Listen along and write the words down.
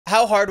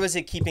How hard was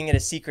it keeping it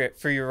a secret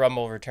for your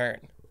Rumble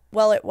return?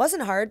 Well, it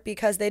wasn't hard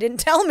because they didn't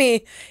tell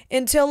me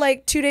until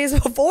like 2 days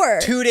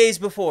before. 2 days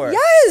before?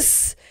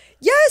 Yes.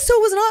 Yes, so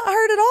it was not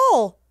hard at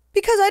all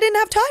because I didn't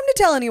have time to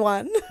tell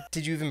anyone.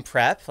 Did you even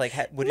prep? Like,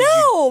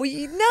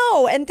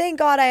 No. And thank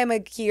God I am a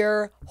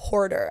gear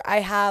hoarder. I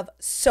have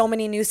so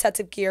many new sets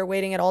of gear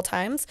waiting at all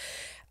times.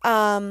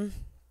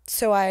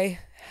 So I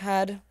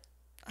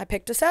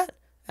picked a set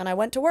and I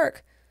went to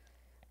work.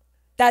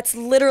 That's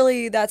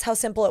how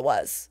simple it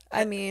was.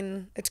 I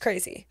mean, it's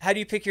crazy. How do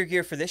you pick your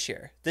gear for this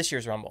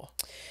year's Rumble?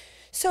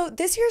 So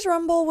this year's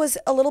Rumble was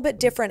a little bit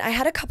different. I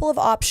had a couple of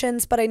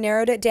options, but I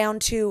narrowed it down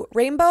to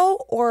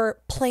rainbow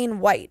or plain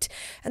white.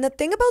 And the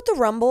thing about the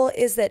Rumble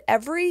is that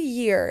every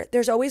year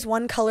there's always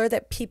one color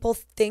that people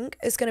think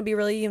is going to be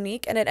really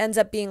unique, and it ends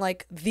up being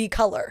like the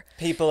color.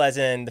 People as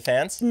in the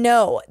fans?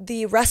 No,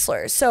 the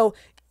wrestlers. So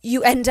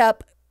you end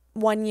up,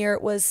 one year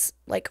it was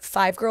like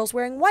 5 girls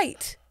wearing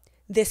white.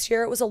 This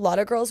year it was a lot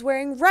of girls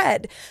wearing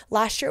red.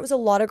 Last year it was a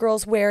lot of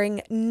girls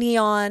wearing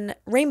neon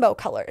rainbow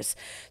colors.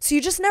 So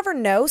you just never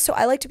know. So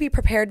I like to be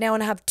prepared now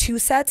and have 2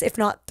 sets, if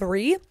not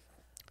 3.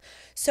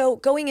 So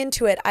going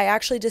into it, I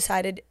actually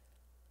decided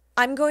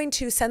I'm going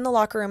to send the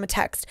locker room a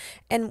text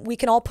and we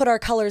can all put our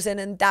colors in,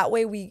 and that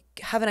way we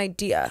have an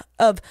idea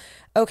of,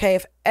 okay,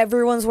 if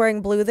everyone's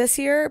wearing blue this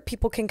year,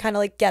 people can kind of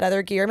like get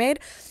other gear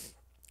made.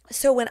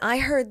 So when I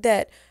heard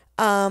that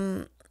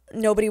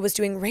nobody was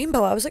doing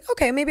rainbow, I was like,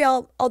 okay, maybe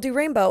I'll do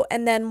rainbow.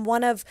 And then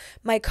one of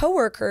my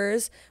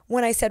coworkers,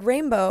 when I said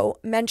rainbow,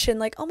 mentioned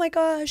like, oh my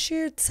gosh,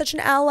 you're such an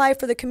ally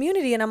for the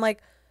community. And I'm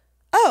like,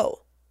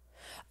 oh,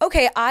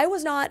 okay. I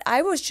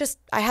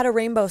had a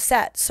rainbow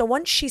set. So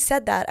once she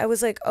said that, I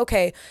was like,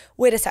 okay,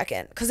 wait a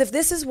second. Because if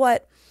this is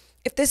what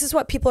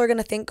people are going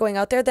to think going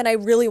out there, then I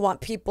really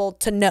want people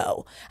to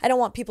know. I don't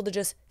want people to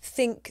just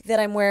think that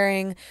I'm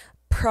wearing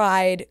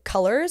pride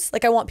colors.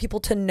 Like, I want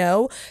people to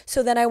know.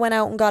 So then I went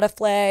out and got a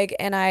flag,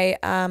 and I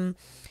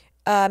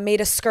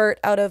made a skirt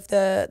out of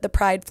the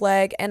pride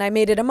flag, and I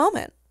made it a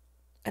moment.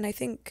 And I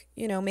think,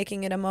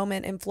 making it a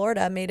moment in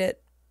Florida made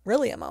it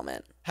really a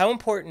moment. How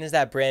important is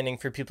that branding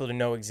for people to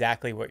know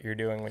exactly what you're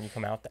doing when you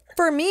come out there?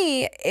 For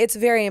me, it's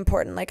very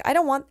important. Like, I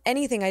don't want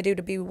anything I do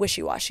to be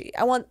wishy-washy.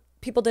 I want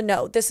people to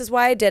know this is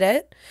why I did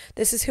it.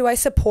 This is who I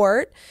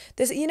support.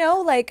 This,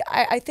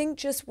 I think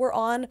just we're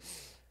on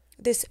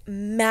this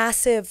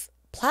massive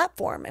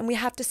platform and we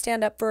have to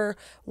stand up for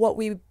what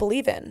we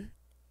believe in.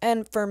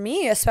 And for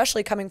me,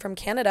 especially coming from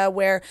Canada,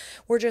 where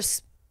we're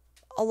just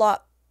a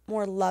lot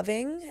more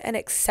loving and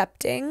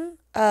accepting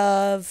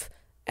of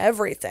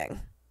everything,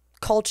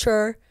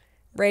 culture,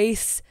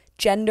 race,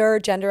 gender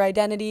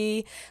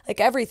identity, like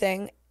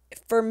everything.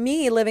 For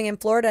me, living in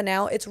Florida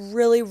now, it's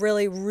really,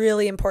 really,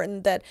 really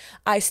important that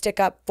I stick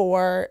up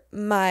for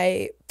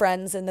my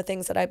friends and the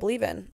things that I believe in.